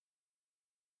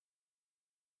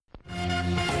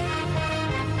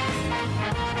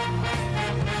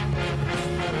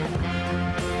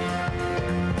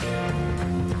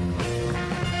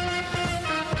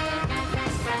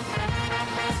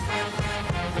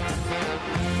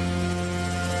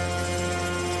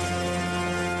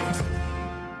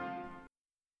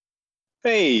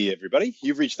Hey, everybody.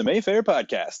 You've reached the Mayfair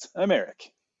Podcast. I'm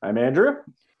Eric. I'm Andrew.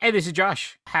 Hey, this is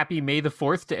Josh. Happy May the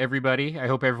 4th to everybody. I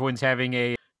hope everyone's having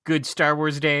a good Star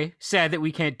Wars day. Sad that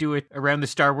we can't do it around the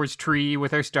Star Wars tree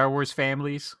with our Star Wars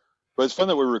families. But it's fun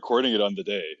that we're recording it on the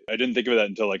day. I didn't think of that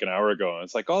until like an hour ago. And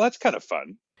it's like, oh, that's kind of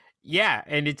fun. Yeah,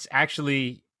 and it's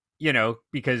actually,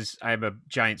 because I'm a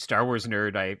giant Star Wars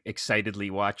nerd, I excitedly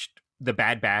watched The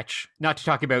Bad Batch. Not to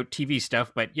talk about TV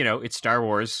stuff, but, it's Star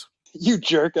Wars. You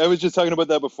jerk. I was just talking about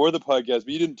that before the podcast, but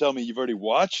you didn't tell me you've already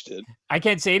watched it. I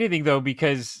can't say anything, though,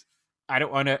 because I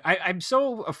don't want to... I'm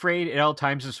so afraid at all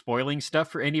times of spoiling stuff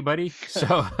for anybody.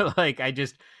 So,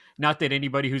 not that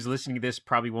anybody who's listening to this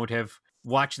probably won't have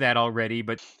watched that already,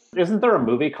 but... Isn't there a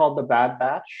movie called The Bad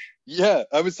Batch? Yeah,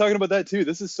 I was talking about that, too.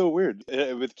 This is so weird.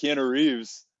 With Keanu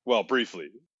Reeves, well, briefly.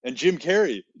 And Jim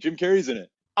Carrey. Jim Carrey's in it.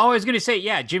 Oh, I was going to say,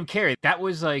 yeah, Jim Carrey. That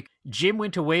was like, Jim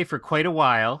went away for quite a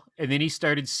while, and then he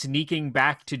started sneaking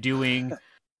back to doing...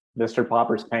 Mr.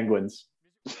 Popper's Penguins.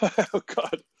 Oh,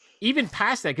 God. Even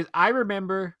past that, because I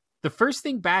remember the first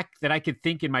thing back that I could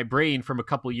think in my brain from a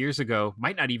couple years ago,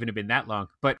 might not even have been that long,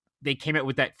 but they came out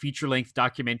with that feature-length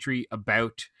documentary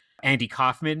about Andy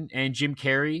Kaufman and Jim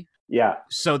Carrey. Yeah.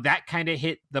 So that kind of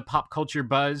hit the pop culture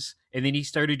buzz, and then he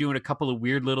started doing a couple of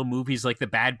weird little movies like The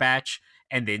Bad Batch,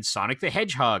 and then Sonic the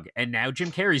Hedgehog, and now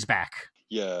Jim Carrey's back.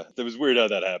 Yeah, that was weird how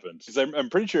that happened. Because I'm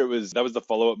pretty sure that was the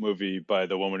follow-up movie by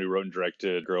the woman who wrote and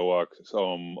directed Girl Walk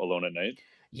Home Alone at Night.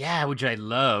 Yeah, which I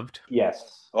loved.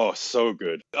 Yes. Oh, so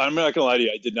good. I'm not gonna lie to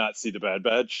you, I did not see The Bad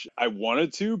Batch. I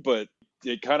wanted to, but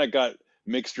it kind of got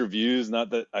mixed reviews.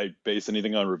 Not that I base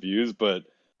anything on reviews, but...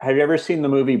 Have you ever seen the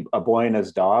movie A Boy and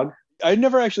His Dog? I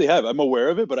never actually have. I'm aware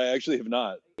of it, but I actually have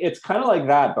not. It's kind of like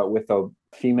that, but with a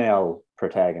female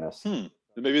protagonist.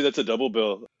 Maybe that's a double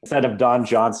bill. Instead of Don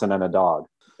Johnson and a dog.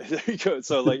 There you go.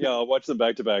 So, yeah, I'll watch them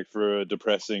back to back for a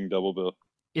depressing double bill.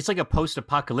 It's like a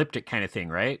post-apocalyptic kind of thing,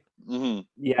 right? Mm-hmm.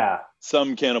 Yeah.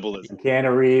 Some cannibalism.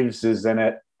 Keanu Reeves is in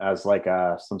it as like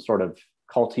some sort of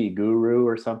culty guru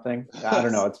or something. I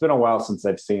don't know. It's been a while since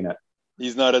I've seen it.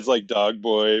 He's not as like Dog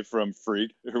Boy from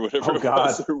Freak or whatever it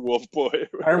was, or Wolf Boy.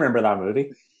 I remember that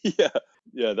movie.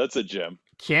 Yeah, that's a gem.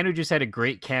 Keanu just had a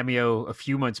great cameo a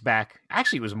few months back.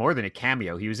 Actually, it was more than a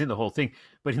cameo. He was in the whole thing,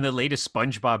 but in the latest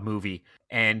SpongeBob movie.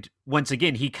 And once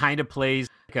again, he kind of plays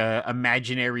like a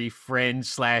imaginary friend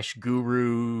 /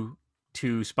 guru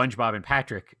to SpongeBob and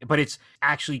Patrick, but it's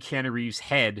actually Keanu Reeves'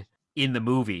 head in the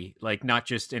movie, like not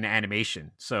just an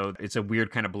animation. So it's a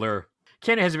weird kind of blur.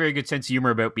 Keanu has a very good sense of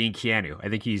humor about being Keanu. I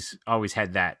think he's always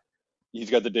had that. He's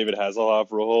got the David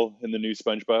Hasselhoff role in the new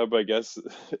SpongeBob, I guess.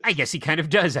 I guess he kind of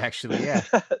does, actually, yeah.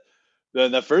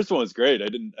 That first one was great.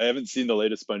 I haven't seen the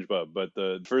latest SpongeBob, but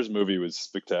the first movie was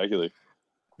spectacular.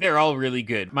 They're all really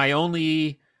good. My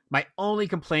only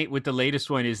complaint with the latest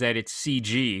one is that it's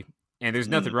CG, and there's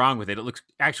nothing wrong with it. It looks,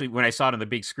 actually, when I saw it on the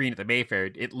big screen at the Mayfair,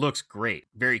 it looks great.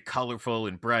 Very colorful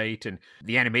and bright, and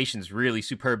the animation's really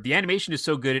superb. The animation is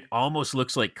so good, it almost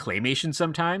looks like claymation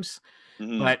sometimes.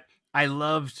 But I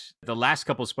loved the last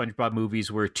couple of SpongeBob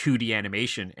movies were 2D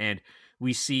animation, and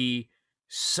we see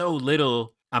so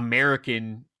little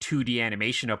American 2D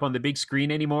animation up on the big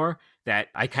screen anymore that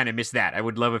I kind of miss that. I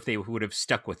would love if they would have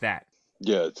stuck with that.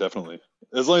 Yeah, definitely.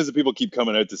 As long as the people keep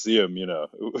coming out to see them,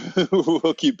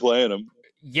 we'll keep playing them.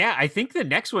 Yeah, I think the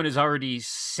next one is already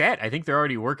set. I think they're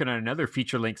already working on another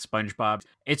feature-length SpongeBob.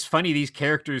 It's funny, these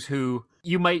characters who,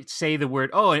 you might say the word,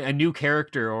 a new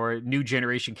character or a new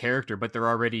generation character, but they're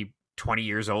already 20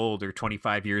 years old or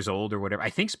 25 years old or whatever.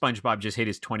 I think SpongeBob just hit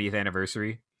his 20th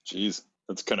anniversary. Jeez,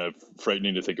 that's kind of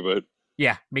frightening to think about.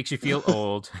 Yeah, makes you feel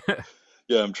old.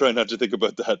 Yeah, I'm trying not to think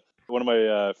about that. One of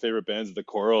my favorite bands, The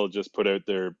Coral, just put out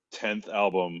their 10th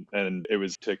album, and it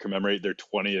was to commemorate their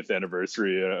 20th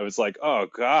anniversary. And I was like, oh,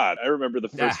 God, I remember the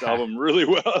first album really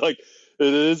well. Like,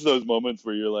 it is those moments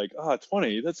where you're like,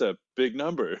 20, that's a big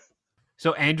number.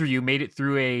 So, Andrew, you made it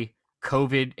through a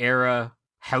COVID-era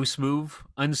house move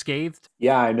unscathed?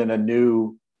 Yeah, I'm in a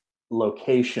new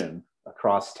location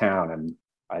across town, and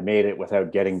I made it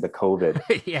without getting the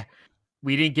COVID. Yeah.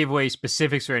 We didn't give away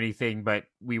specifics or anything, but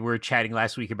we were chatting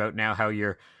last week about now how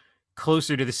you're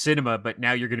closer to the cinema, but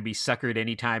now you're going to be suckered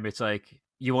anytime. It's like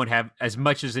you won't have as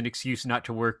much as an excuse not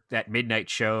to work that midnight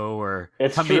show or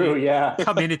come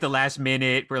in at the last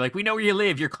minute. We're like, we know where you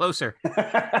live. You're closer.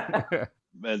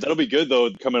 Man, that'll be good, though,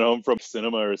 coming home from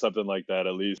cinema or something like that.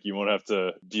 At least you won't have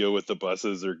to deal with the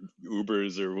buses or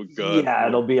Ubers or God. Yeah,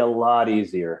 it'll be a lot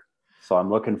easier. So I'm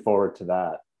looking forward to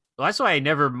that. Well, that's why I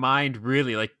never mind,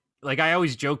 really. Like I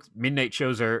always joke, midnight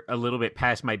shows are a little bit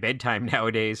past my bedtime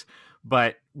nowadays,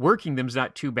 but working them's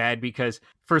not too bad because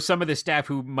for some of the staff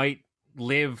who might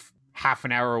live half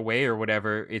an hour away or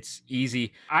whatever. It's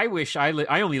easy. I wish I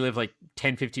only live like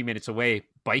 10, 15 minutes away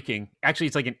biking. Actually,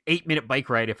 it's like an 8-minute bike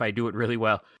ride if I do it really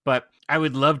well. But I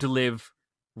would love to live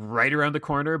right around the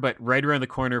corner. But right around the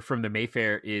corner from the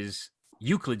Mayfair is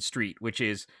Euclid Street, which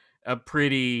is a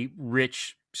pretty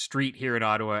rich street here in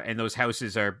Ottawa. And those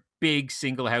houses are big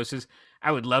single houses.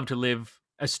 I would love to live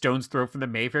a stone's throw from the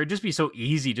Mayfair. It'd just be so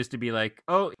easy just to be like,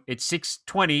 oh, it's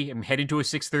 6:20. I'm heading to a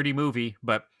 6:30 movie.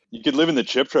 But You could live in the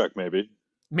chip truck, maybe.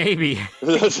 maybe.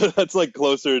 That's like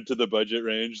closer to the budget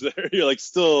range there. You're like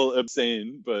still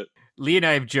insane, but Lee and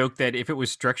I have joked that if it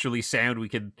was structurally sound, we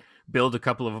could build a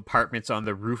couple of apartments on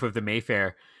the roof of the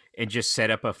Mayfair and just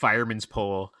set up a fireman's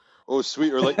pole. oh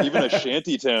sweet, or like even a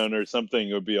shanty town or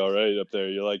something would be all right up there.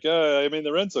 You're like, I mean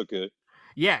the rent's okay.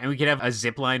 Yeah, and we could have a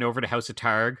zip line over to House of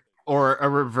Targ, or a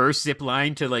reverse zip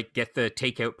line to like get the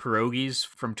takeout pierogies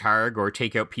from Targ or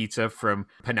takeout pizza from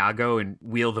Panago and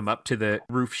wheel them up to the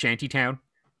roof shanty town.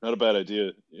 Not a bad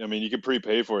idea. I mean, you could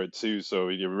prepay for it too, so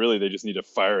they just need to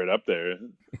fire it up there.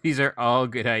 These are all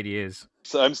good ideas.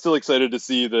 So I'm still excited to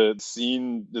see the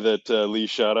scene that Lee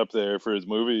shot up there for his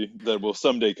movie that will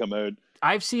someday come out.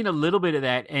 I've seen a little bit of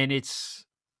that, and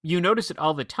you notice it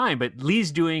all the time, but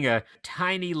Lee's doing a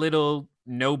tiny little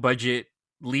no-budget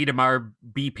Lee DeMar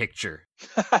B picture.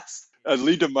 A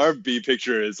Lee DeMar B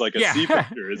picture is like a Yeah. C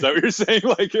picture. Is that what you're saying?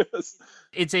 Like,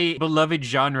 It's a beloved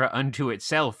genre unto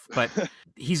itself, but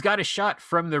he's got a shot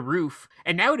from the roof.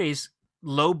 And nowadays,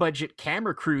 low-budget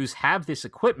camera crews have this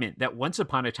equipment that once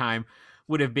upon a time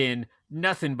would have been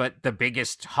nothing but the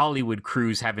biggest Hollywood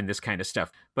crews having this kind of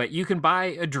stuff. But you can buy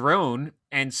a drone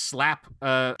and slap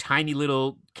a tiny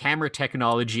little camera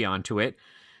technology onto it.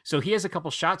 So he has a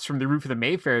couple shots from the roof of the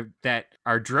Mayfair that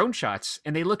are drone shots,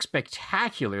 and they look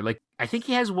spectacular. Like, I think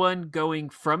he has one going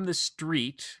from the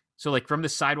street, so like from the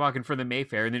sidewalk in front of the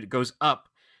Mayfair, and then it goes up.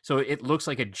 So it looks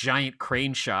like a giant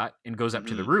crane shot and goes up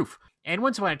to the roof. And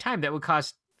once upon a time, that would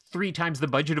cost 3 times the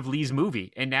budget of Lee's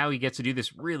movie. And now he gets to do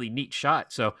this really neat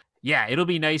shot. So yeah, it'll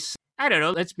be nice. I don't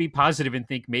know. Let's be positive and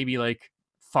think maybe like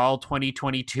fall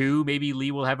 2022, maybe Lee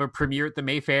will have a premiere at the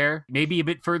Mayfair, maybe a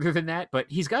bit further than that, but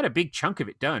he's got a big chunk of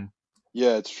it done.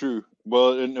 yeah, it's true.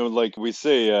 Well, like we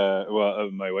say,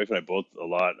 my wife and I both a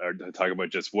lot are talking about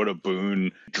just what a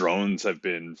boon drones have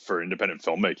been for independent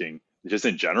filmmaking, just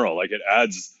in general. Like it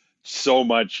adds so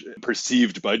much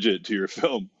perceived budget to your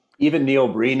film. Even Neil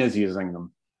Breen is using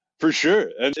them. For sure.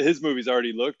 And his movies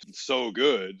already looked so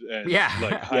good and Yeah.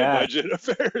 like high Yeah. budget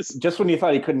affairs. Just when you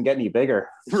thought he couldn't get any bigger.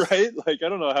 Right? Like, I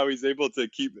don't know how he's able to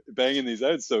keep banging these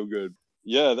out so good.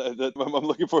 Yeah, I'm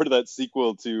looking forward to that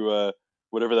sequel to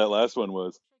whatever that last one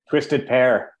was. Twisted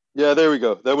Pair. Yeah, there we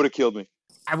go. That would have killed me.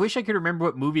 I wish I could remember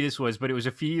what movie this was, but it was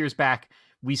a few years back.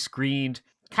 We screened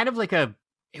kind of like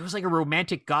it was like a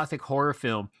romantic gothic horror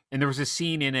film. And there was a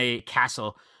scene in a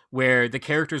castle where the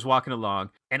character's walking along,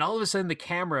 and all of a sudden the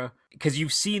camera, because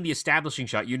you've seen the establishing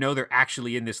shot, you know they're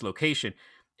actually in this location,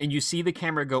 and you see the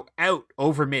camera go out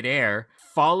over midair,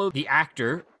 follow the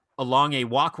actor along a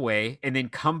walkway, and then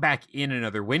come back in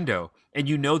another window. And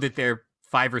you know that they're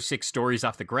 5 or 6 stories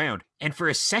off the ground. And for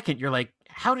a second, you're like,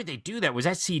 how did they do that? Was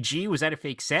that CG? Was that a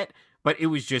fake set? But it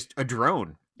was just a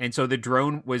drone. And so the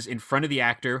drone was in front of the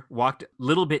actor, walked a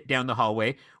little bit down the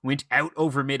hallway, went out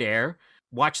over midair,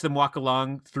 watched them walk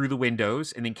along through the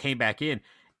windows, and then came back in.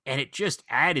 And it just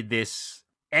added this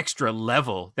extra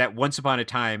level that once upon a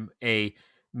time, a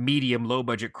medium, low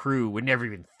budget crew would never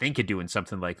even think of doing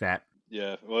something like that.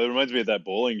 Yeah, well, it reminds me of that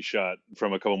bowling shot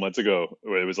from a couple months ago,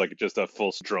 where it was like just a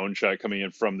full drone shot coming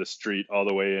in from the street all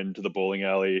the way into the bowling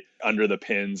alley, under the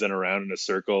pins and around in a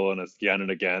circle and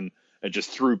again, and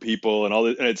just through people and all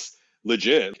that. And it's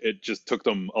legit. It just took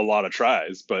them a lot of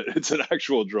tries, but it's an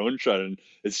actual drone shot, and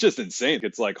it's just insane.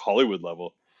 It's like Hollywood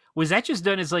level. Was that just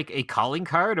done as like a calling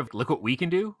card of look what we can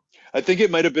do? I think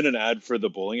it might have been an ad for the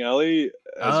bowling alley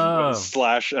Oh.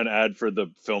 slash an ad for the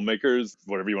filmmakers,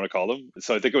 whatever you want to call them.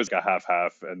 So I think it was a half,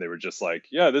 and they were just like,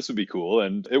 yeah, this would be cool.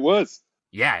 And it was.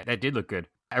 Yeah, that did look good.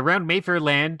 Around Mayfair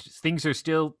Land, things are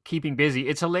still keeping busy.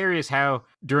 It's hilarious how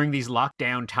during these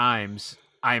lockdown times,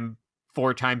 I'm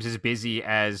 4 times as busy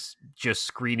as just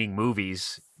screening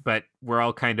movies, but we're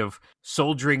all kind of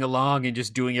soldiering along and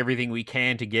just doing everything we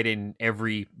can to get in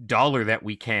every dollar that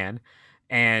we can.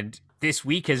 And this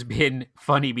week has been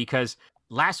funny because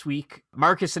last week,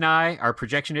 Marcus and I, our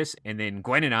projectionists, and then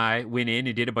Gwen and I went in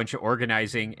and did a bunch of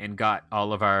organizing and got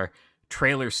all of our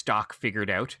trailer stock figured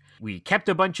out. We kept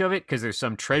a bunch of it because there's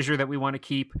some treasure that we want to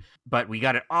keep, but we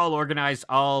got it all organized,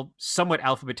 all somewhat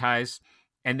alphabetized.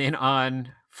 And then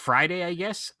on Friday, I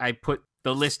guess, I put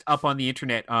the list up on the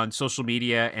internet on social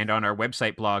media and on our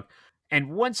website blog. And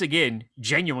once again,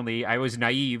 genuinely, I was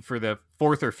naive for the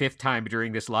fourth or fifth time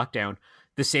during this lockdown,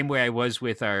 the same way I was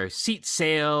with our seat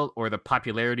sale or the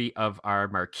popularity of our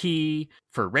marquee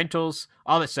for rentals,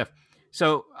 all that stuff.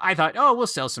 So I thought, oh, we'll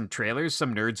sell some trailers.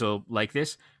 Some nerds will like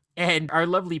this. And our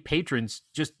lovely patrons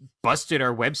just busted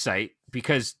our website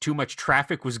because too much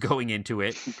traffic was going into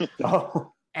it.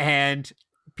 Oh, And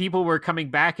people were coming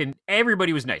back and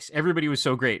everybody was nice. Everybody was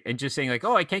so great. And just saying like,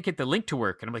 oh, I can't get the link to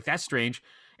work. And I'm like, that's strange.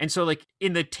 And so like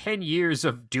in the 10 years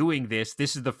of doing this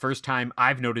is the first time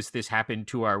I've noticed this happen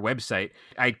to our website.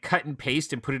 I'd cut and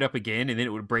paste and put it up again and then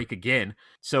it would break again.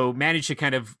 So managed to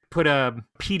kind of put a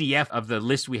PDF of the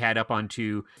list we had up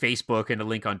onto Facebook and a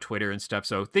link on Twitter and stuff.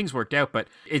 So things worked out, but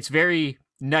it's very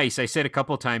nice. I said a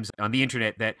couple of times on the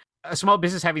internet that a small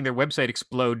business having their website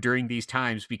explode during these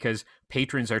times because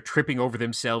patrons are tripping over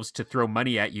themselves to throw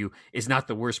money at you is not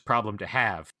the worst problem to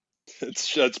have.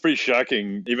 That's pretty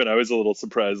shocking. Even I was a little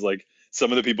surprised. Like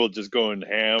some of the people just going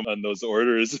ham on those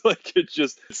orders. Like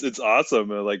it's awesome.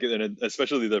 Like and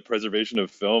especially the preservation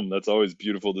of film. That's always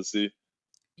beautiful to see.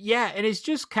 Yeah, and it's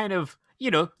just kind of,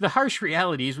 the harsh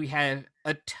reality is we have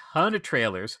a ton of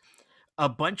trailers. A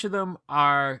bunch of them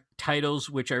are titles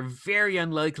which are very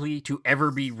unlikely to ever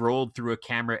be rolled through a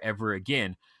camera ever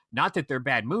again. Not that they're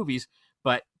bad movies,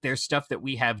 but they're stuff that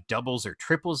we have doubles or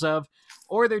triples of,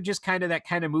 or they're just kind of that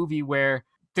kind of movie where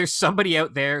there's somebody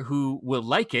out there who will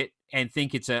like it and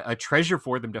think it's a treasure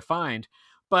for them to find,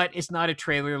 but it's not a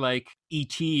trailer like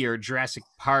E.T. or Jurassic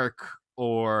Park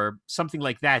or something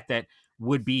like that that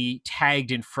would be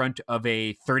tagged in front of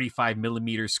a 35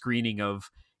 millimeter screening of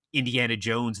Indiana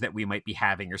Jones that we might be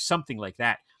having or something like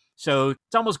that. So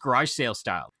it's almost garage sale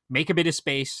style. Make a bit of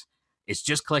space. It's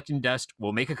just collecting dust.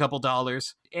 We'll make a couple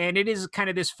dollars. And it is kind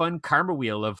of this fun karma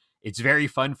wheel of it's very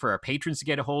fun for our patrons to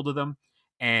get a hold of them.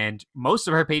 And most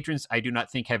of our patrons, I do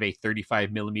not think have a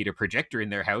 35 millimeter projector in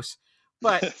their house.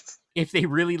 But if they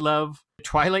really love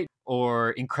Twilight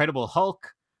or Incredible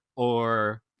Hulk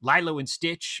or Lilo and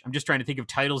Stitch, I'm just trying to think of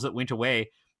titles that went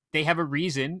away. They have a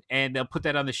reason and they'll put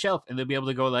that on the shelf and they'll be able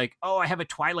to go like, oh, I have a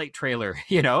Twilight trailer,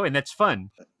 and that's fun.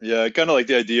 Yeah, I kind of like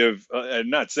the idea of, I'm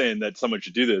not saying that someone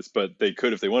should do this, but they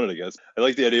could if they wanted, I guess. I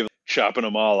like the idea of chopping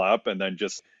them all up and then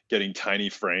just getting tiny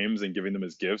frames and giving them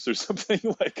as gifts or something.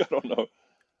 Like, I don't know.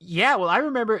 Yeah, well, I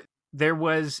remember there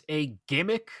was a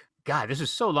gimmick. God, this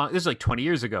is so long. This is like 20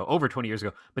 years ago, over 20 years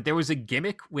ago. But there was a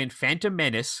gimmick when Phantom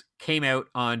Menace came out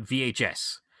on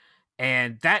VHS.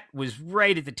 And that was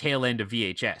right at the tail end of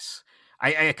VHS.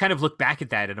 I kind of look back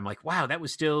at that and I'm like, wow, that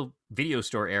was still video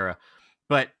store era.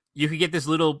 But you could get this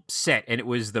little set and it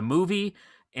was the movie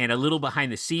and a little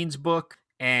behind the scenes book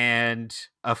and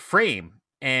a frame.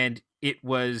 And it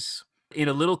was in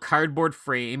a little cardboard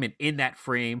frame. And in that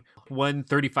frame, one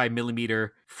 35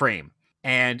 millimeter frame.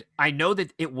 And I know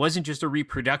that it wasn't just a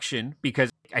reproduction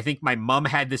because I think my mom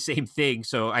had the same thing.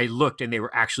 So I looked and they were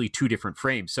actually two different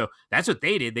frames. So that's what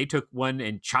they did. They took one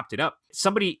and chopped it up.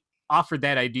 Somebody offered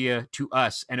that idea to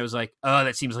us and it was like, oh,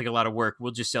 that seems like a lot of work.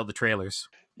 We'll just sell the trailers.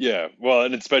 Yeah, well,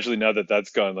 and especially now that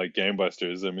that's gone like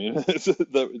gangbusters. I mean, it's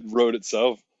the road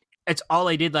itself. It's all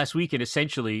I did last weekend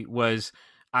essentially was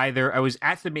either I was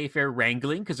at the Mayfair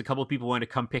wrangling because a couple of people wanted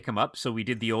to come pick them up. So we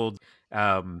did the old...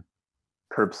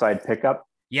 curbside pickup.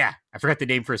 Yeah, I forgot the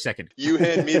name for a second. You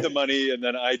hand me the money and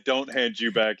then I don't hand you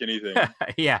back anything.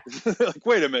 Yeah. Like,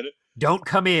 wait a minute. Don't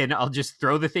come in. I'll just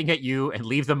throw the thing at you and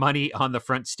leave the money on the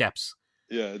front steps.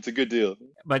 Yeah, it's a good deal.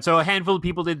 But so a handful of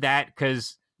people did that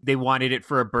because they wanted it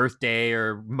for a birthday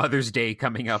or Mother's Day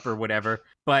coming up or whatever.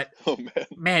 But Oh,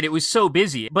 man, it was so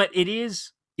busy. But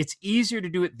it's easier to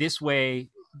do it this way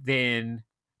than...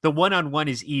 The one-on-one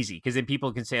is easy because then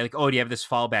people can say like, oh, do you have this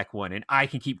fallback one? And I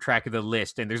can keep track of the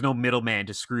list and there's no middleman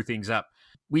to screw things up.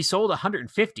 We sold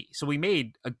 150. So we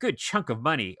made a good chunk of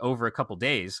money over a couple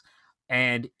days.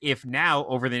 And if now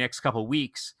over the next couple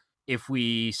weeks, if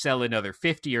we sell another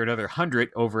 50 or another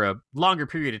 100 over a longer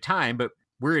period of time, but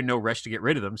we're in no rush to get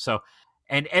rid of them. So,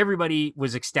 and everybody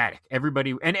was ecstatic.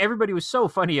 Everybody was so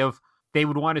funny of they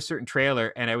would want a certain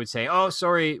trailer and I would say, oh,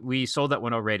 sorry, we sold that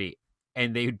one already.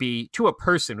 And they would be, to a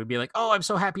person, would be like, oh, I'm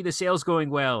so happy the sale's going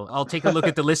well. I'll take a look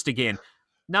at the list again.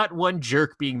 Not one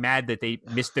jerk being mad that they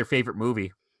missed their favorite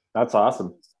movie. That's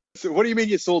awesome. So what do you mean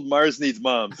you sold Mars Needs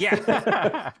Moms?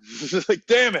 Yeah. Like,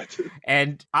 damn it.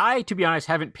 And I, to be honest,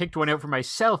 haven't picked one out for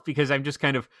myself because I'm just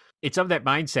kind of, it's of that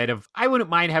mindset of, I wouldn't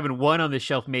mind having one on the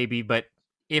shelf maybe, but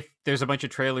if there's a bunch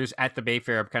of trailers at the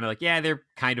Mayfair, I'm kind of like, yeah, they're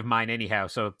kind of mine anyhow.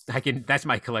 So that's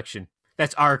my collection.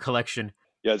 That's our collection.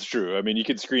 Yeah, it's true. I mean, you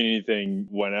could screen anything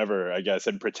whenever, I guess,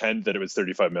 and pretend that it was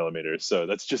 35 millimeters. So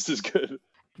that's just as good.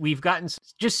 We've gotten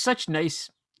just such nice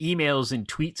emails and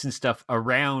tweets and stuff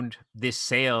around this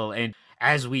sale. And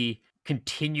as we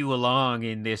continue along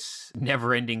in this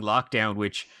never-ending lockdown,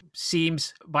 which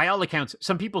seems, by all accounts,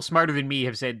 some people smarter than me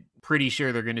have said pretty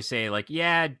sure they're going to say, like,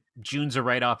 yeah, June's a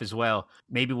write-off as well.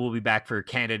 Maybe we'll be back for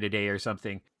Canada Day or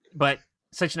something. But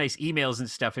such nice emails and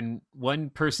stuff. And one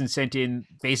person sent in,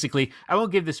 basically, I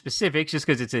won't give the specifics just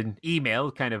because it's an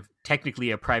email, kind of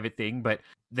technically a private thing, but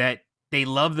that they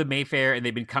love the Mayfair and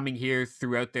they've been coming here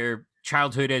throughout their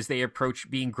childhood as they approach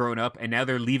being grown up, and now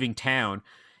they're leaving town.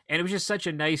 And it was just such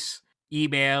a nice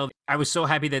email. I was so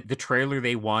happy that the trailer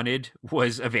they wanted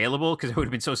was available, because it would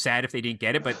have been so sad if they didn't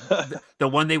get it, but the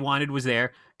one they wanted was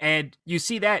there. And you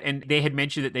see that, and they had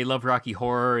mentioned that they love Rocky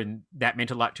Horror, and that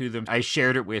meant a lot to them. I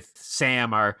shared it with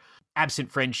Sam, our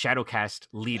absent friend Shadowcast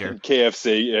leader.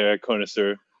 KFC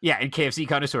connoisseur. Yeah, and KFC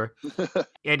connoisseur.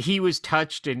 And he was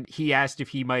touched, and he asked if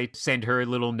he might send her a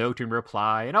little note in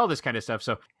reply and all this kind of stuff.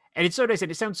 So, and it's so nice,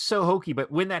 and it sounds so hokey,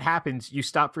 but when that happens, you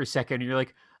stop for a second and you're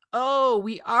like, oh,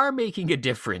 we are making a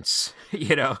difference,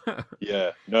 you know?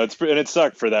 Yeah, no, and it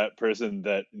sucked for that person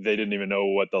that they didn't even know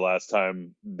what the last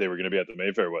time they were going to be at the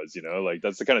Mayfair was, you know? Like,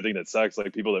 that's the kind of thing that sucks.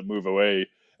 Like, people that move away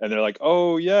and they're like,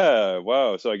 oh, yeah,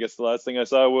 wow. So I guess the last thing I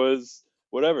saw was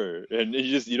whatever. And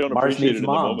you don't Mars appreciate it Needs in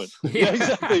Moms. the moment. Yeah,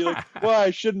 exactly. Like, well,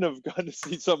 I shouldn't have gone to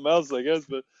see something else, I guess.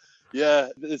 But yeah,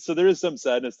 so there is some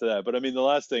sadness to that. But I mean, the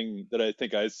last thing that I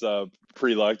think I saw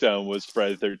pre-lockdown was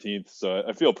Friday the 13th. So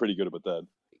I feel pretty good about that.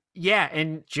 Yeah,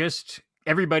 and just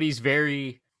everybody's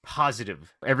very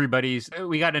positive.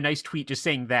 We got a nice tweet just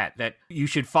saying that you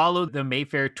should follow the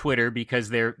Mayfair Twitter because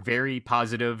they're very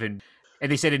positive, and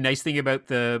they said a nice thing about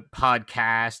the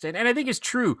podcast, and I think it's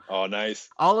true. Oh, nice.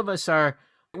 All of us are,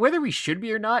 whether we should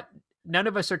be or not, none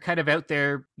of us are kind of out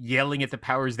there yelling at the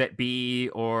powers that be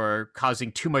or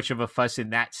causing too much of a fuss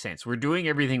in that sense. We're doing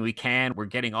everything we can. We're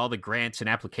getting all the grants and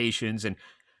applications and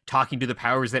talking to the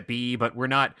powers that be, but we're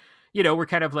not, we're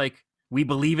kind of like, we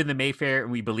believe in the Mayfair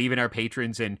and we believe in our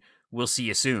patrons, and we'll see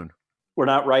you soon. We're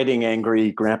not writing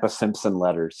angry Grandpa Simpson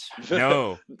letters.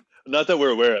 No. Not that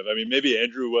we're aware of. I mean, maybe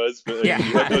Andrew was, but Yeah.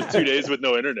 you had those 2 days with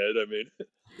no internet. I mean,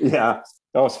 Yeah,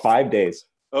 that was 5 days.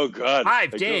 oh God,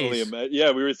 5 I can't only days. imagine.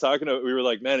 Yeah, we were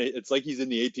like, man, it's like he's in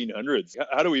the 1800s.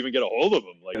 How do we even get a hold of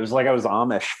him? Like, It was like I was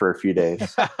Amish for a few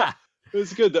days. it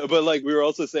was good, though. But like, we were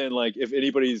also saying, like, if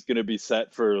anybody's going to be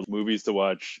set for movies to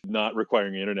watch not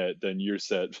requiring internet, then you're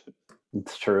set.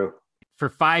 It's true. For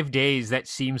 5 days, that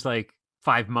seems like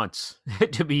 5 months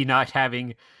to be not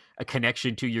having a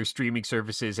connection to your streaming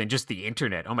services and just the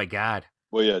internet. Oh my God.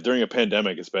 Well, yeah, during a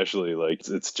pandemic, especially, like,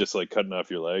 it's just like cutting off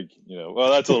your leg.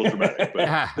 Well, that's a little dramatic,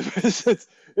 but it's,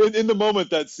 in the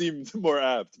moment that seemed more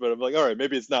apt. But I'm like, all right,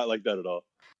 maybe it's not like that at all.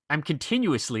 I'm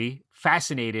continuously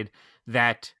fascinated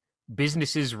that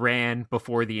businesses ran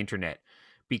before the internet,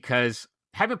 because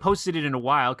I haven't posted it in a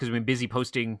while because I've been busy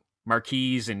posting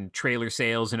marquees and trailer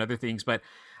sales and other things, but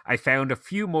I found a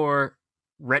few more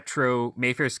retro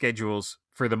Mayfair schedules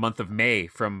for the month of May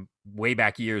from way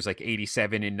back years, like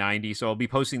 87 and 90. So I'll be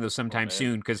posting those sometime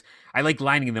soon, because I like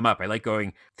lining them up. I like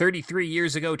going 33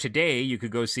 years ago today, you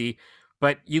could go see.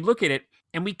 But you look at it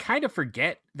and we kind of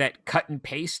forget that cut and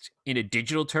paste in a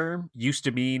digital term used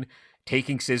to mean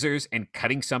taking scissors and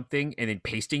cutting something and then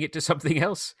pasting it to something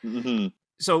else. Mm-hmm.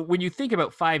 So when you think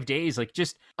about 5 days, like,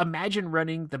 just imagine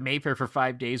running the Mayfair for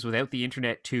 5 days without the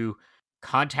internet to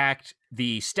contact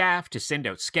the staff, to send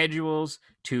out schedules,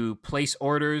 to place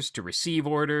orders, to receive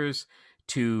orders,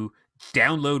 to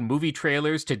download movie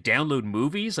trailers, to download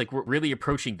movies. Like, we're really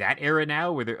approaching that era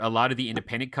now, where a lot of the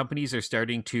independent companies are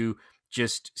starting to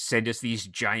just send us these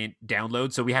giant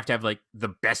downloads. So we have to have like the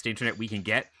best internet we can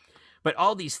get. But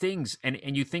all these things, and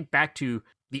you think back to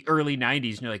the early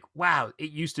 90s and you're like, wow,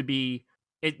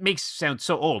 it makes sound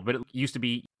so old, but it used to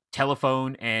be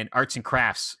telephone and arts and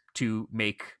crafts to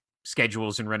make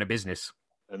schedules and run a business.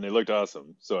 And they looked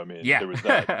awesome. So, I mean, Yeah. there was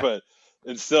that. But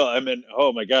and still, I mean,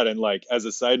 oh my God. And like, as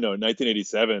a side note,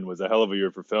 1987 was a hell of a year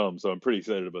for film. So I'm pretty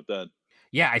excited about that.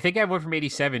 Yeah, I think I have one from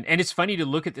 87. And it's funny to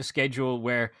look at the schedule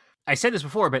where, I said this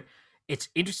before, but it's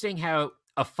interesting how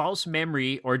a false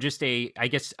memory, or just a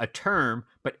term,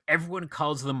 but everyone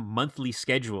calls them monthly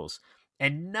schedules.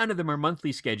 And none of them are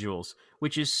monthly schedules,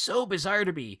 which is so bizarre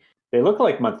to me. They look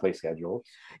like monthly schedules.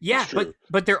 Yeah, That's true.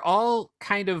 but they're all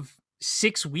kind of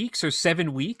 6 weeks or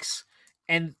 7 weeks,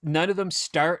 and none of them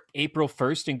start April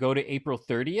 1st and go to April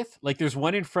 30th. Like, there's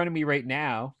one in front of me right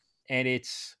now, and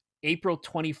it's April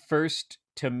 21st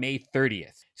to May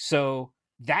 30th. So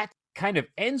that kind of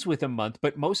ends with a month,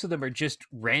 but most of them are just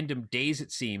random days, it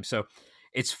seems. So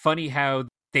it's funny how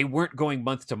they weren't going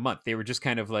month to month. They were just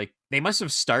kind of like, they must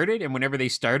have started, and whenever they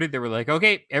started, they were like,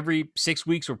 okay, every 6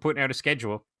 weeks we're putting out a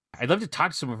schedule. I'd love to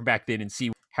talk to someone from back then and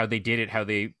see how they did it, how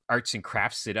they arts and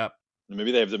crafts it up.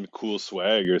 Maybe they have some cool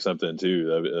swag or something too.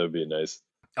 That'd be nice.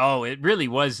 Oh, it really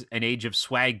was an age of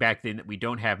swag back then that we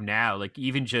don't have now. Like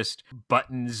even just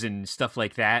buttons and stuff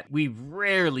like that. We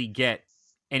rarely get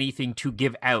anything to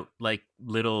give out, like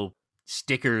little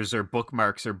stickers or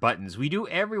bookmarks or buttons. We do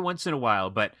every once in a while,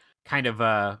 but kind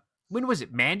of when was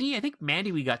it? Mandy? I think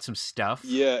Mandy we got some stuff.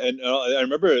 Yeah, and I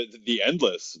remember the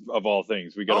Endless of all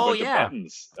things. We got a bunch of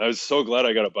buttons. I was so glad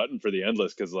I got a button for the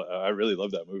Endless because I really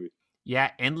love that movie.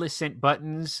 Yeah, Endless sent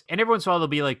buttons, and every once in a while there'll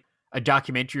be like a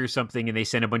documentary or something, and they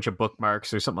send a bunch of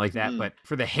bookmarks or something like that. But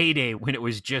for the heyday when it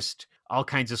was just all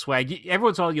kinds of swag, every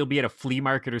once in a while you'll be at a flea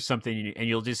market or something, and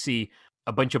you'll just see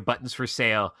a bunch of buttons for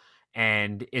sale,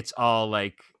 and it's all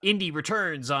like indie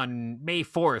returns on May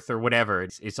 4th or whatever.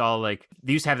 It's all like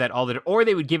they used to have that all the, or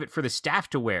they would give it for the staff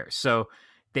to wear. So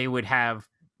they would have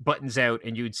buttons out,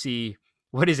 and you would see,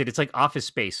 what is it? It's like Office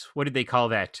Space. What did they call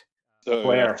that?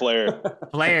 Flair.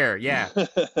 Flair, yeah.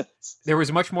 There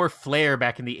was much more flair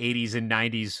back in the 80s and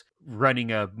 90s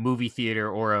running a movie theater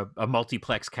or a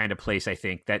multiplex kind of place, I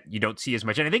think, that you don't see as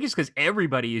much. And I think it's because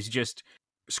everybody is just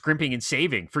scrimping and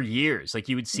saving for years. Like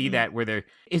you would see that where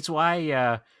it's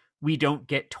why we don't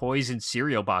get toys in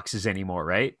cereal boxes anymore,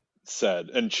 right? Sad.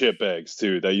 And chip bags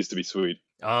too. That used to be sweet.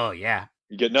 Oh, yeah.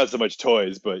 You get not so much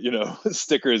toys, but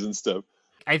stickers and stuff.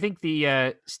 I think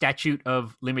the statute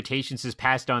of limitations has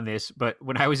passed on this, but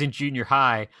when I was in junior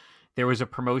high, there was a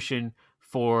promotion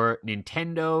for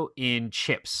Nintendo in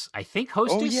chips. I think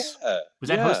Hostess. Oh, yeah. Was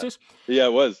that Hostess? Yeah,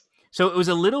 it was. So it was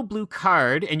a little blue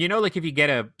card, and like if you get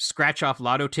a scratch-off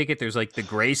lotto ticket, there's like the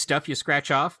gray stuff you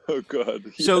scratch off. Oh, God.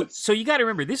 Yes. So you got to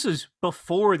remember, this was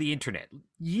before the internet,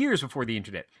 years before the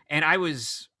internet, and I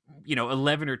was,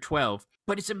 11 or 12,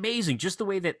 but it's amazing just the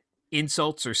way that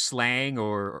insults or slang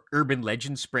or urban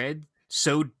legend spread.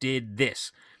 So did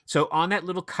this. So on that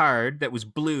little card that was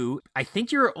blue, I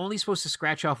think you were only supposed to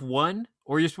scratch off one,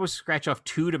 or you're supposed to scratch off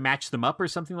two to match them up or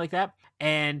something like that.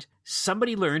 And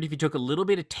somebody learned if you took a little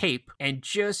bit of tape and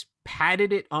just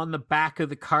patted it on the back of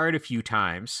the card a few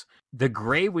times, the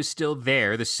gray was still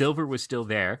there, the silver was still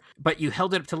there, but you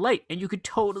held it up to light and you could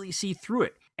totally see through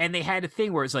it. And they had a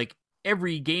thing where it's like,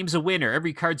 every game's a winner,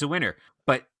 every card's a winner.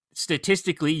 But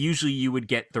statistically, usually you would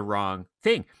get the wrong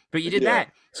thing, but you did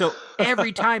that. So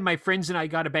every time my friends and I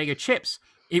got a bag of chips,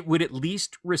 it would at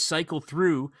least recycle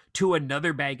through to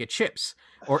another bag of chips.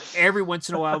 Or every once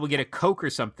in a while we'll get a Coke or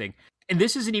something. And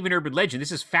this isn't even urban legend.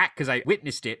 This is fact because I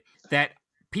witnessed it, that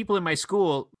people in my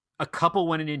school, a couple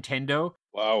won a Nintendo.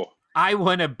 Wow. I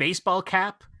won a baseball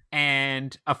cap,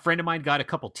 and a friend of mine got a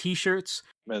couple t-shirts.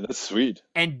 Man, that's sweet.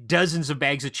 And dozens of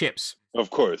bags of chips. Of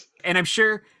course. And I'm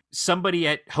sure somebody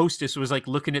at Hostess was like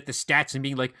looking at the stats and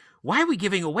being like, why are we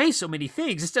giving away so many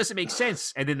things? This doesn't make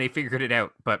sense. And then they figured it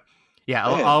out. But yeah,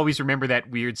 I'll always remember that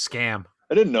weird scam.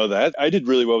 I didn't know that. I did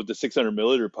really well with the 600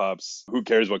 milliliter pops. Who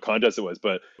cares what contest it was?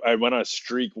 But I went on a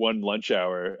streak one lunch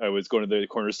hour. I was going to the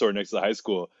corner store next to the high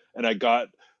school, and I got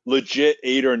legit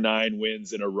 8 or 9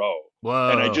 wins in a row.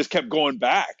 Whoa. And I just kept going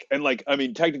back. And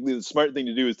technically the smart thing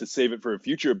to do is to save it for a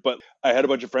future. But I had a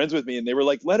bunch of friends with me and they were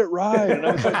like, let it ride. And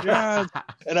I was like, yeah.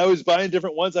 And I was buying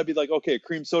different ones. I'd be like, okay,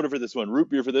 cream soda for this one, root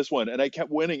beer for this one. And I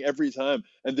kept winning every time.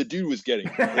 And the dude was getting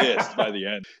pissed by the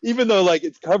end, even though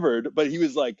it's covered, but he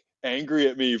was angry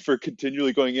at me for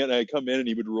continually going in. I'd come in and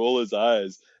he would roll his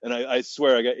eyes. And I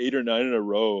swear I got 8 or 9 in a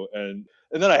row. And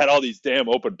then I had all these damn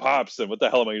open pops. And what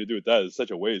the hell am I going to do with that? It's such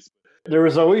a waste. There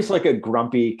was always a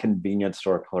grumpy convenience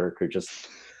store clerk who just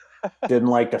didn't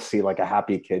like to see a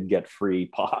happy kid get free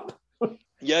pop.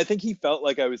 Yeah, I think he felt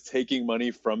like I was taking money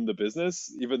from the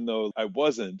business, even though I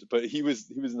wasn't. But he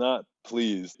was not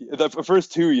pleased. The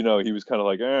first 2, he was kind of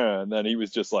and then he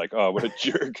was just like, oh, what a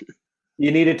jerk.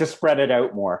 You needed to spread it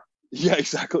out more. Yeah,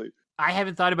 exactly. I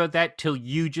haven't thought about that till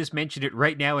you just mentioned it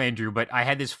right now, Andrew. But I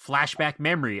had this flashback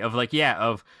memory of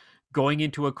of going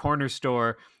into a corner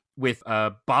store with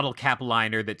a bottle cap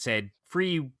liner that said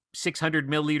free 600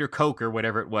 milliliter Coke or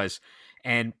whatever it was,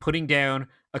 and putting down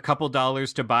a couple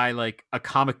dollars to buy a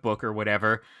comic book or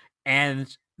whatever,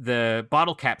 and the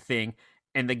bottle cap thing,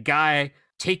 and the guy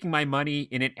taking my money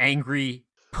in an angry,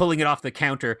 pulling it off the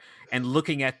counter and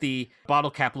looking at the bottle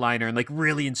cap liner and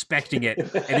really inspecting it, and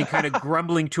then kind of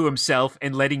grumbling to himself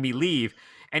and letting me leave.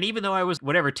 And even though I was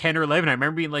 10 or 11, I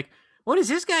remember being what does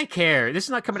this guy care? This is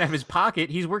not coming out of his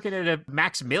pocket. He's working at a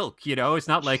Max Milk, It's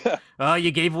not oh, you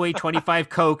gave away 25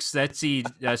 Cokes. That's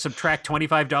subtract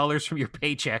 $25 from your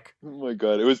paycheck. Oh my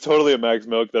God. It was totally a Max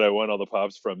Milk that I won all the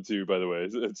pops from too, by the way.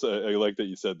 I like that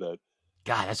you said that.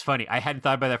 God, that's funny. I hadn't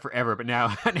thought about that forever, but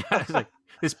now it's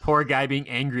this poor guy being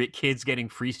angry at kids getting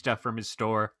free stuff from his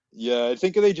store. Yeah, I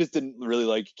think they just didn't really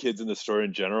like kids in the store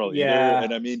in general either. Yeah.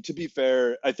 And I mean, to be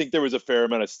fair, I think there was a fair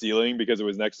amount of stealing because it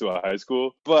was next to a high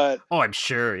school, but Oh, I'm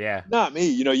sure. Yeah. not me.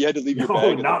 You know, you had to leave your No,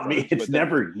 bag at the not me. front, It's but then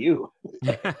never you.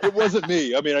 it wasn't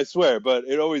me. I mean, I swear, but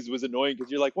it always was annoying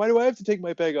because you're like, why do I have to take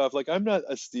my bag off? Like, I'm not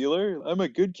a stealer. I'm a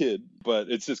good kid. But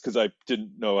it's just because I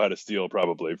didn't know how to steal,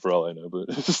 probably, for all I know.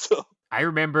 But still. I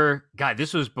remember, God,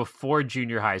 this was before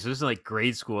junior high. So this is like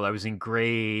grade school. I was in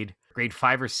grade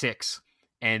 5 or 6,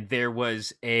 and there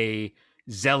was a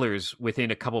Zellers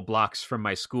within a couple blocks from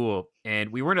my school,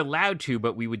 and we weren't allowed to,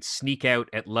 but we would sneak out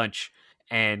at lunch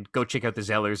and go check out the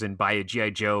Zellers and buy a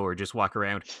GI Joe or just walk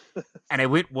around. And I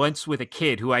went once with a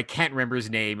kid who I can't remember his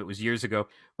name. It was years ago,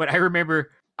 but I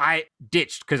remember I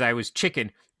ditched because I was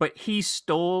chicken, but he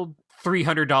stole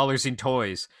 $300 in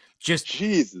toys. Just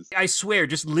Jesus. I swear,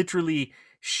 just literally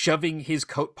shoving his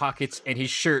coat pockets and his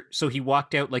shirt so he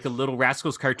walked out like a Little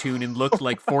Rascals cartoon and looked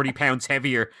like 40 pounds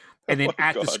heavier. And then Oh my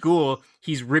at the God. school,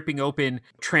 he's ripping open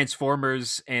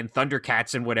Transformers and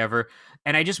Thundercats and whatever.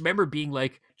 And I just remember being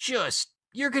like,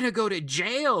 you're going to go to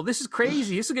jail. This is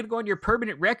crazy. This is going to go on your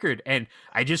permanent record. And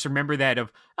I just remember that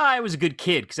I was a good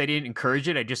kid because I didn't encourage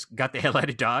it. I just got the hell out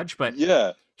of Dodge. But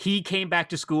Yeah, he came back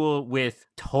to school with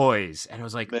toys. And I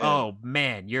was like, man. oh,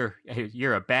 man, you're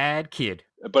a bad kid.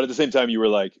 But at the same time, you were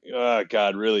like, oh,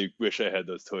 God, really wish I had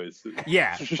those toys.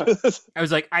 Yeah. I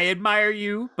was like, I admire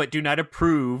you, but do not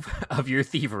approve of your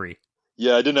thievery.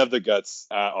 Yeah, I didn't have the guts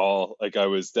at all. Like, I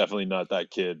was definitely not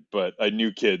that kid, but I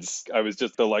knew kids. I was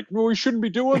just like, no, we shouldn't be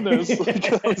doing this.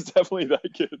 Like, I was definitely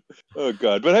that kid. Oh,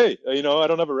 God. But hey, I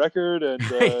don't have a record, and,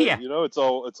 Yeah. it's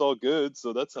all good,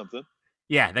 so that's something.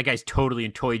 Yeah, that guy's totally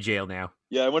in toy jail now.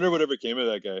 Yeah, I wonder whatever came of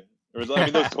that guy. I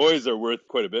mean, those toys are worth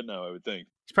quite a bit now, I would think.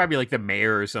 He's probably like the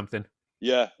mayor or something.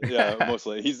 Yeah,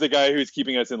 mostly. He's the guy who's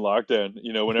keeping us in lockdown,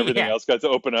 when everything Yeah. else got to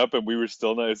open up and we were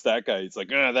still not. It's that guy. He's like,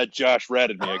 that Josh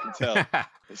ratted me, I can tell. I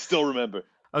still remember.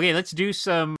 Okay, let's do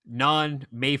some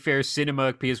non-Mayfair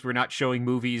cinema because we're not showing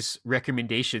movies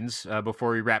recommendations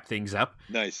before we wrap things up.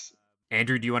 Nice.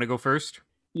 Andrew, do you want to go first?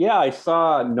 Yeah, I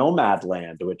saw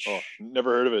Nomadland, which Oh,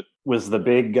 never heard of it. was the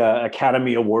big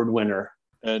Academy Award winner.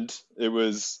 And it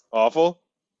was awful.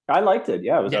 I liked it.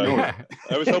 Yeah, it was amazing. Yeah.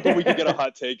 I was hoping we could get a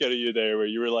hot take out of you there where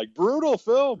you were like, brutal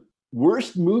film.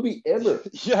 Worst movie ever.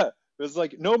 Yeah. It was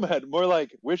like Nomad, more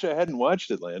like wish I hadn't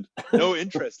watched it land. No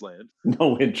interest land.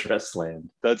 No interest land.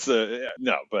 That's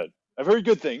no, but I've heard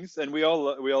good things, and we all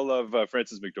love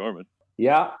Frances McDormand.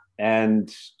 Yeah,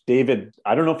 and David,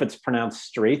 I don't know if it's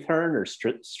pronounced Strathern or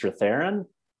Strathairn.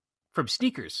 From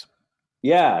Sneakers.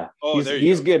 Yeah, Oh, there you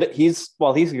he's go. good. He's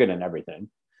good in everything.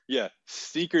 Yeah,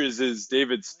 Sneakers is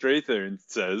David Strathern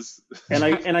says. And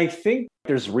I think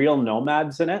there's real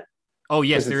nomads in it. Oh,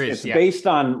 yes, 'Cause there it's is. Yeah. based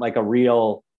on like a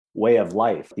real way of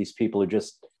life. These people who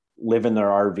just live in their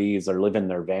RVs or live in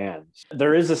their vans.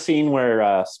 There is a scene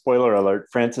where, spoiler alert,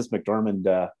 Frances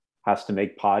McDormand has to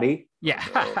make potty. Yeah.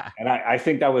 And I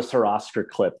think that was her Oscar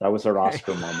clip. That was her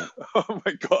Oscar moment. Oh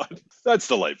my God, that's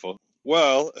delightful.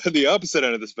 Well, the opposite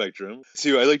end of the spectrum,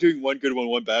 too. I like doing one good one,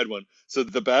 one bad one. So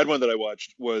the bad one that I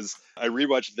watched was I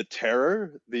rewatched The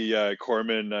Terror, the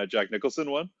Corman Jack Nicholson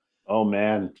one. Oh,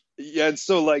 man. Yeah, and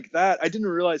so like that, I didn't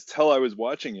realize till I was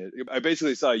watching it. I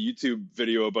basically saw a YouTube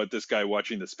video about this guy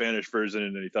watching the Spanish version,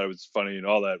 and he thought it was funny and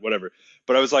all that, whatever.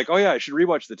 But I was like, oh yeah, I should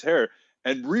rewatch The Terror.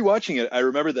 And rewatching it, I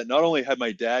remember that not only had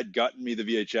my dad gotten me the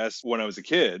VHS when I was a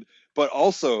kid, but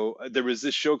also there was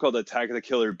this show called Attack of the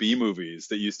Killer B movies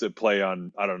that used to play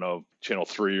on, I don't know, channel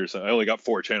 3 or something. I only got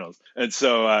 4 channels. And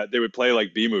so they would play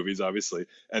like B movies, obviously.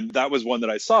 And that was one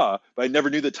that I saw, but I never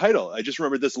knew the title. I just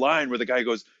remember this line where the guy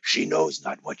goes, "She knows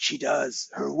not what she does.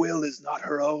 Her will is not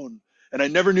her own." And I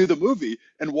never knew the movie.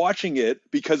 And watching it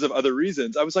because of other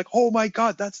reasons, I was like, oh my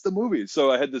God, that's the movie.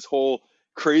 So I had this whole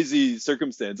crazy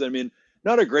circumstance. I mean,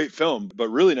 not a great film, but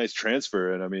really nice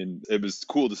transfer. And I mean, it was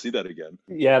cool to see that again.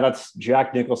 Yeah, that's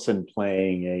Jack Nicholson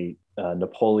playing a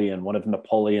Napoleon, one of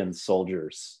Napoleon's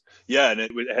soldiers. Yeah, and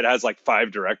it has like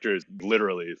 5 directors,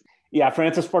 literally. Yeah,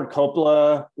 Francis Ford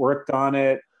Coppola worked on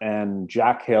it, and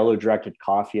Jack Hill, who directed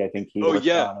Coffee, I think he worked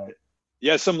on it.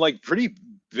 Yeah, some like pretty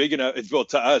big enough, well,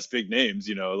 to us, big names,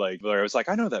 like where I was like,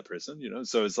 I know that person,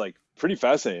 so it's like pretty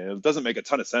fascinating. It doesn't make a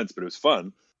ton of sense, but it was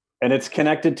fun. And it's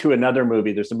connected to another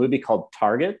movie. There's a movie called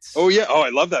Targets. Oh, yeah. Oh, I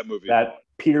love that movie. That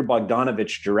Peter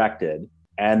Bogdanovich directed.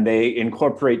 And they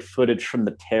incorporate footage from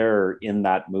The Terror in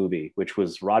that movie, which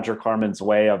was Roger Corman's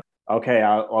way of, okay,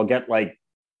 I'll get like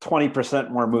 20%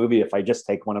 more movie if I just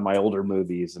take one of my older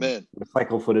movies and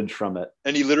recycle footage from it.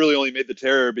 And he literally only made The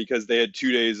Terror because they had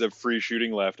 2 days of free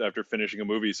shooting left after finishing a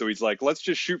movie. So he's like, let's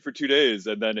just shoot for 2 days.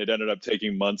 And then it ended up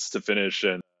taking months to finish.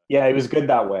 And yeah, it was good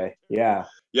that way. Yeah.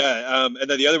 Yeah, and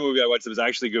then the other movie I watched that was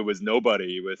actually good was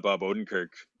Nobody with Bob Odenkirk.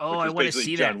 Oh, which I was want to basically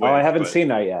see John that. Wick, Oh, I haven't but seen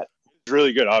that yet. it's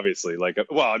really good, obviously. Like,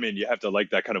 well, I mean, you have to like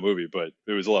that kind of movie, but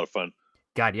it was a lot of fun.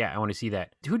 God, yeah, I want to see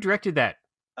that. Who directed that?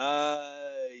 Uh,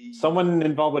 Someone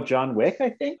involved with John Wick, I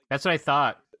think. That's what I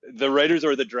thought. the writers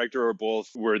or the director or both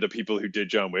were the people who did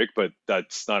John Wick, but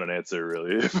that's not an answer,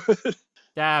 really.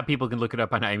 People can look it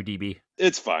up on IMDb.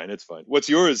 It's fine. It's fine. What's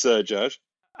yours, Josh?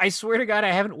 I swear to God,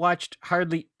 I haven't watched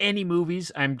hardly any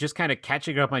movies. I'm just kind of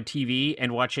catching up on TV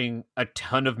and watching a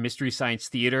ton of Mystery Science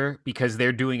Theater because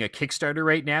they're doing a Kickstarter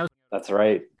right now. That's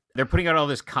right. They're putting out all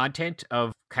this content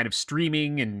of kind of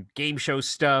streaming and game show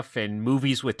stuff and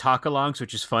movies with talk-alongs,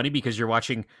 which is funny because you're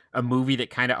watching a movie that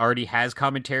kind of already has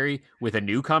commentary with a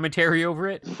new commentary over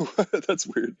it. That's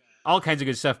weird. All kinds of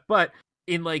good stuff. But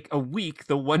in like a week,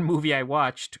 the one movie I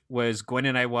watched was Gwen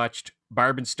and I watched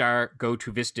Barb and Star Go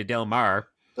to Vista Del Mar.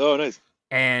 Oh, nice.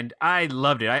 And I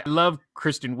loved it. I love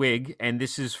Kristen Wiig, and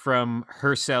this is from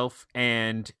herself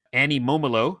and Annie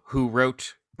Momolo, who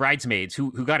wrote Bridesmaids,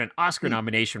 who got an Oscar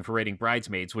nomination for writing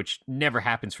Bridesmaids, which never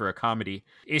happens for a comedy.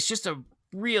 It's just a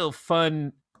real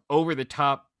fun,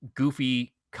 over-the-top,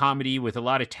 goofy comedy with a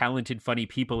lot of talented, funny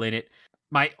people in it.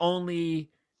 My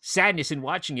only sadness in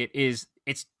watching it is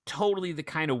it's totally the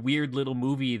kind of weird little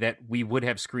movie that we would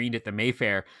have screened at the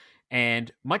Mayfair.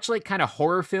 And much like kind of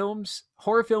horror films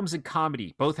and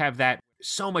comedy both have that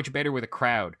so much better with a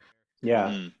crowd.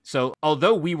 Yeah. So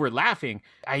although we were laughing,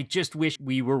 I just wish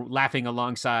we were laughing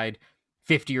alongside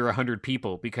 50 or 100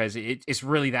 people because it's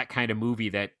really that kind of movie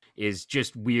that is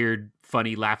just weird,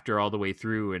 funny laughter all the way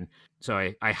through. And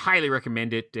so I highly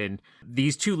recommend it. And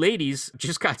these two ladies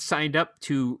just got signed up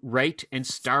to write and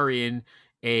star in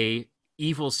a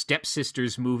Evil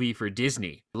Stepsisters movie for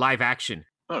Disney, live action.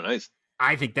 Oh, nice.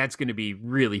 I think that's going to be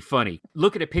really funny.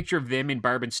 Look at a picture of them in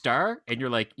Barb and Star, and you're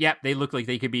like, yep, they look like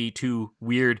they could be two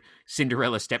weird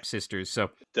Cinderella stepsisters. So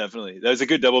Definitely. That was a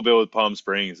good double bill with Palm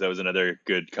Springs. That was another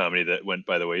good comedy that went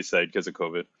by the wayside because of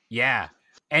COVID. yeah.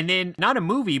 And then not a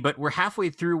movie, but we're halfway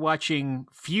through watching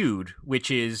Feud, which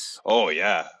is Oh,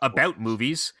 yeah. about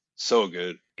movies. So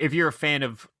good. If you're a fan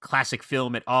of classic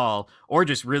film at all, or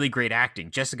just really great acting,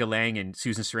 Jessica Lange and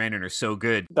Susan Sarandon are so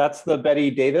good. That's the Betty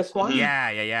Davis one?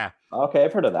 Yeah. Okay,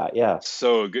 I've heard of that. Yeah.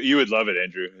 So good. You would love it,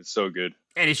 Andrew. It's so good.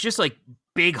 And it's just like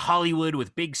big Hollywood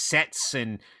with big sets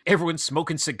and everyone's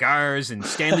smoking cigars and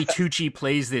Stanley Tucci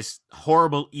plays this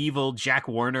horrible, evil Jack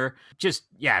Warner. Just,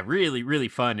 yeah, really, really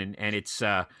fun. And it's,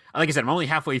 like I said, I'm only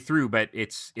halfway through, but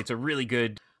it's a really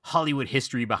good Hollywood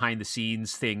history behind the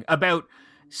scenes thing about,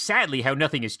 sadly, how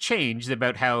nothing has changed,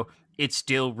 about how it's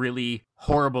still really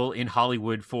horrible in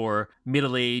Hollywood for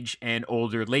middle-aged and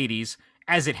older ladies,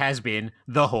 as it has been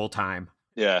the whole time.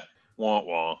 Yeah. Wah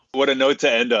wah. What a note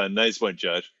to end on. Nice one,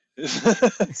 Josh.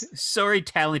 Sorry,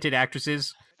 talented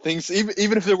actresses. Things,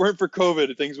 even if it weren't for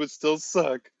COVID, things would still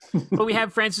suck. But we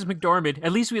have Frances McDormand.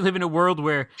 At least we live in a world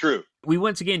where True. we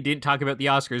once again didn't talk about the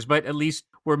Oscars, but at least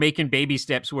we're making baby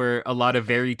steps where a lot of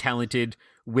very talented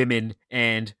women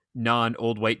and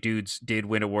non-old white dudes did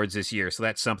win awards this year. So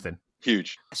that's something.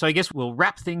 Huge. So I guess we'll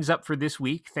wrap things up for this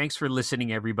week. Thanks for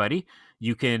listening, everybody.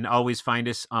 You can always find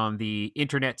us on the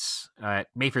internets at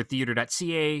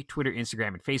mayfairtheatre.ca, Twitter, Instagram,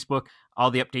 and Facebook.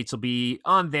 All the updates will be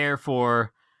on there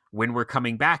for when we're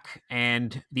coming back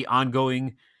and the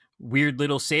ongoing weird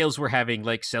little sales we're having,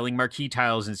 like selling marquee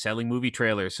tiles and selling movie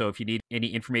trailers. So if you need any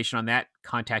information on that,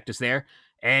 contact us there.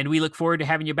 And we look forward to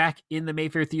having you back in the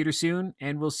Mayfair Theatre soon.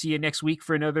 And we'll see you next week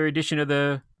for another edition of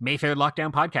the Mayfair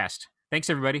Lockdown Podcast. Thanks,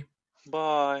 everybody.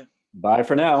 Bye. Bye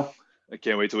for now. I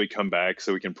can't wait till we come back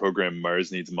so we can program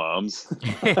Mars Needs Moms.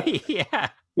 Yeah.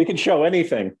 We can show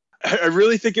anything. I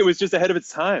really think it was just ahead of its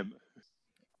time.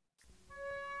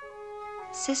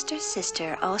 Sister,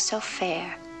 sister, oh so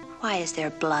fair, why is there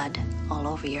blood all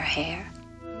over your hair?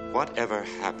 Whatever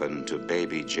happened to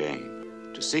Baby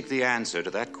Jane? To seek the answer to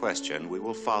that question, we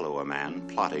will follow a man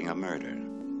plotting a murder.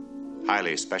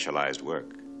 Highly specialized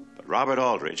work, but Robert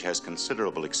Aldrich has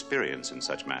considerable experience in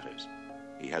such matters.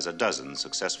 He has a dozen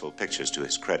successful pictures to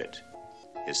his credit.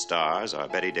 His stars are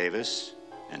Betty Davis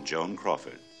and Joan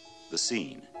Crawford. The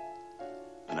Scene,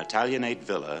 an Italianate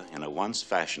villa in a once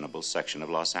fashionable section of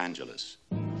Los Angeles.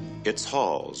 Its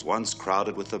halls, once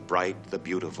crowded with the bright, the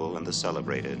beautiful, and the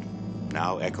celebrated,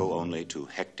 now echo only to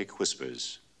hectic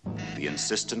whispers, the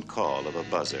insistent call of a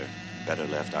buzzer better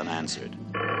left unanswered.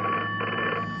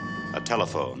 A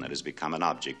telephone that has become an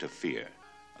object of fear,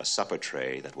 a supper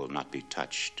tray that will not be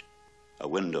touched, a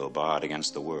window barred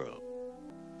against the world,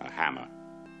 a hammer,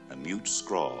 a mute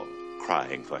scrawl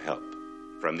crying for help.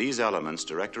 From these elements,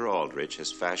 director Aldrich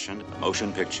has fashioned a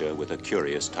motion picture with a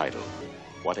curious title,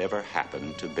 Whatever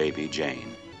Happened to Baby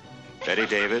Jane. Betty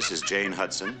Davis is Jane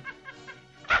Hudson.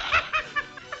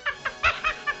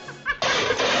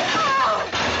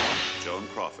 Joan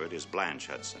Crawford is Blanche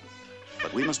Hudson.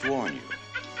 But we must warn you,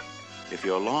 if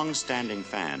you're long-standing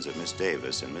fans of Miss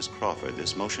Davis and Miss Crawford,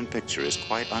 this motion picture is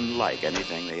quite unlike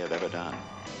anything they have ever done.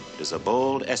 It is a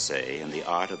bold essay in the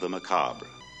art of the macabre,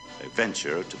 a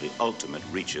venture to the ultimate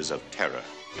reaches of terror.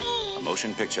 A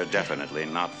motion picture definitely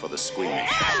not for the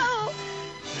squeamish.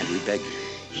 And we beg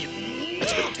you,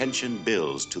 as the tension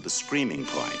builds to the screaming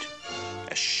point,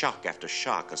 as shock after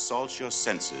shock assaults your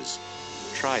senses,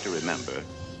 try to remember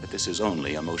that this is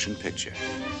only a motion picture.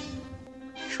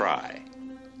 Try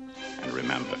and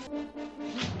remember.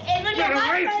 Get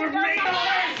away from me!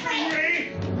 Away from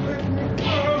me!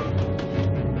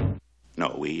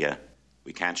 No, we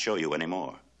can't show you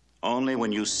anymore. Only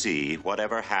when you see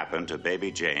Whatever Happened to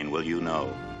Baby Jane will you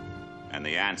know. And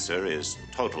the answer is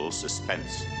total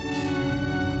suspense.